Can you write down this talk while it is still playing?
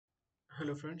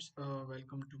Hello friends,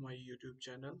 welcome to my YouTube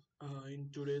channel.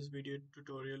 In today's video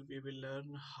tutorial, we will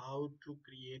learn how to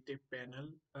create a panel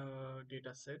data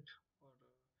set or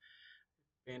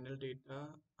panel data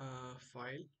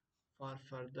file for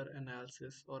further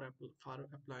analysis or for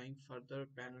applying further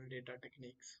panel data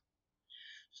techniques.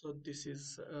 So this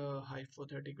is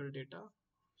hypothetical data.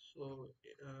 So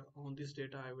on this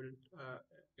data, I will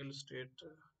illustrate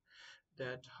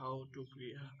that how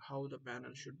the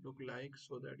panel should look like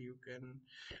so that you can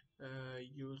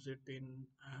use it in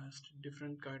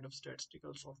different kind of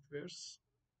statistical softwares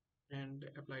and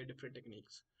apply different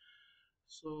techniques.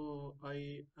 So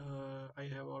I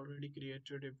have already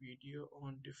created a video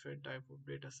on different type of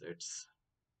data sets.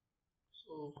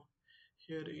 So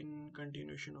here in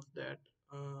continuation of that,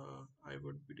 I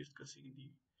would be discussing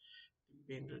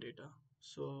the panel data.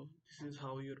 So this is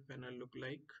how your panel look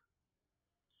like.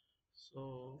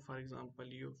 So for example,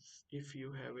 if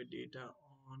you have a data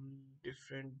on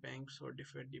different banks or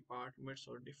different departments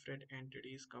or different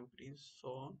entities, companies, so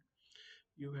on,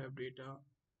 you have data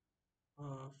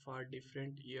for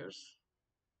different years.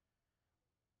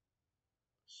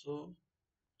 So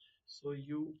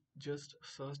you just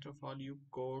first of all you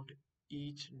code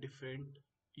each different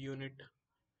unit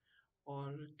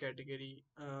or category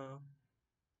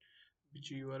which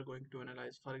you are going to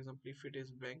analyze. For example, if it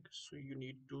is bank, so you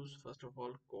need to first of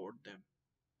all code them.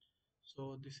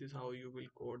 So this is how you will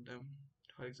code them.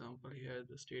 For example, here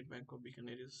the State Bank of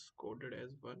Bikaner is coded as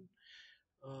 1,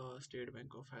 State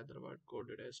Bank of Hyderabad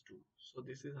coded as 2. So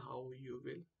this is how you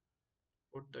will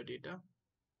put the data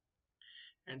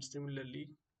and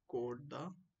similarly code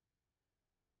the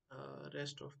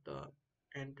rest of the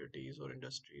entities or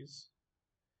industries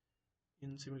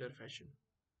in similar fashion.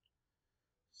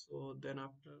 So then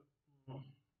after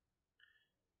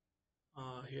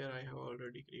here I have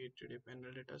already created a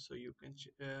panel data, so you can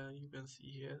see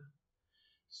here.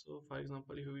 So for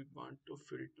example, if we want to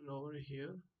filter over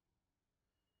here,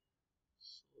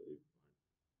 so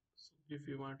if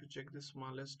you want to check the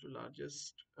smallest to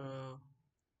largest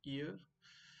year,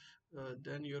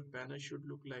 then your panel should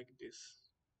look like this.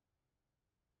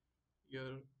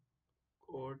 Your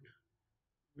code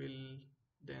will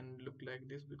then look like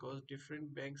this because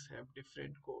different banks have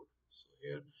different code. So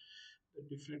here the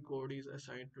different code is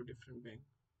assigned to different bank,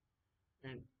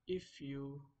 and if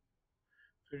you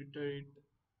filter it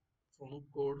from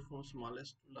code from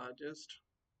smallest to largest,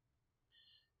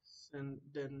 and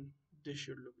then this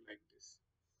should look like this.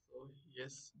 So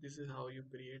yes, this is how you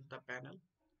create the panel.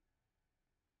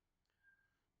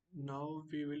 Now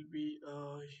we will be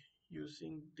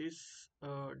using this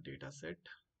data set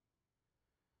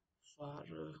for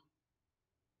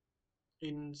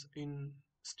in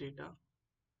Stata,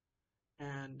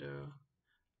 and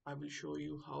I will show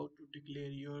you how to declare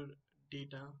your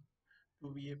data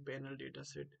to be a panel data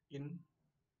set in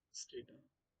Stata.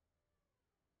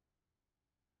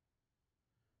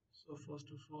 So first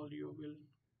of all, you will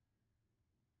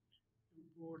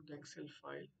import the Excel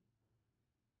file.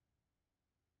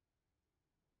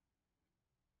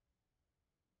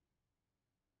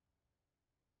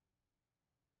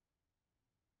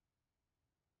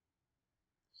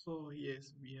 So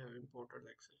yes, we have imported the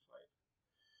Excel file.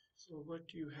 So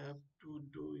what you have to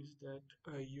do is that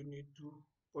you need to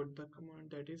put the command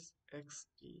that is xt.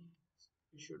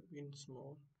 It should be in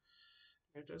small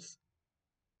letters,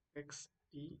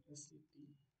 xtsct.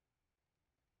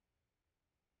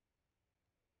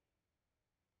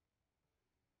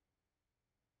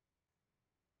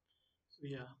 So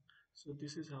yeah, so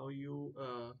this is how you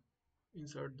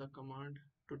insert the command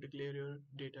to declare your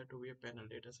data to be a panel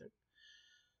dataset.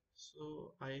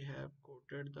 So I have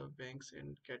quoted the banks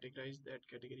and categorized that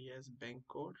category as bank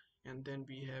code, and then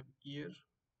we have year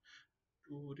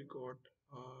to record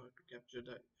to capture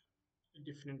the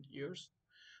different years.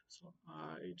 So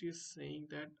it is saying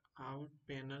that our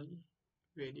panel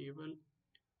variable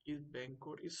is bank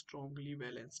code is strongly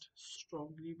balanced.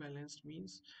 Strongly balanced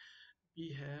means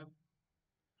we have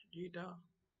data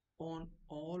on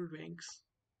all banks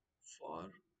for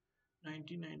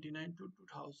 1999 to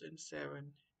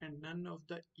 2007, and none of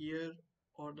the year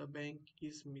or the bank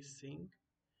is missing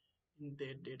in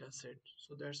that data set.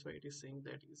 So that's why it is saying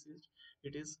that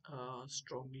it is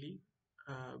strongly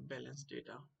balanced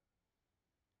data.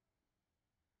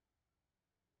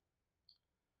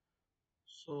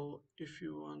 So if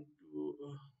you want to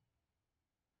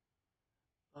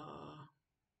uh,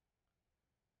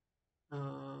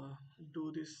 uh,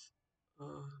 do this,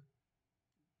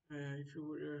 if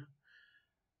you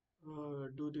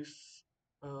do this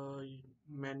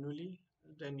manually,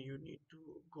 then you need to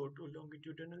go to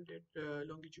longitudinal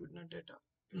data,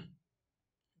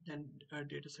 then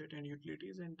dataset and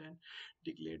utilities, and then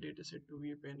declare dataset to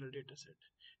be a panel dataset.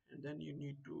 And then you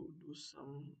need to do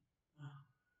some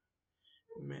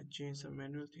change some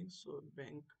manual things. So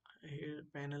bank here,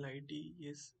 panel id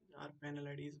is, our panel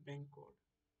id is bank code,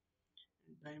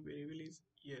 and time variable is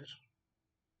year.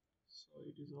 So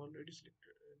it is already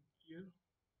selected year.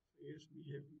 So yes,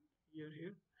 we have year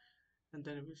here, and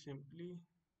then we simply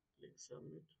click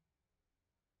submit.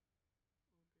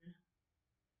 Okay,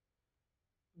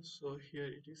 so here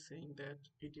it is saying that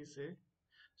it is a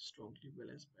strongly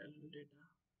balanced panel data.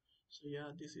 So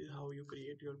yeah, this is how you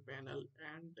create your panel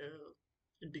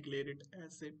and declare it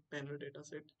as a panel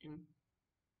dataset in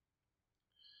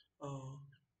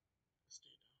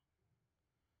Stata.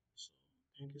 So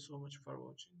thank you so much for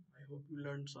watching. I hope you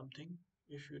learned something.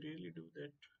 If you really do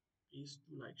that, please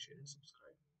do like, share, and subscribe.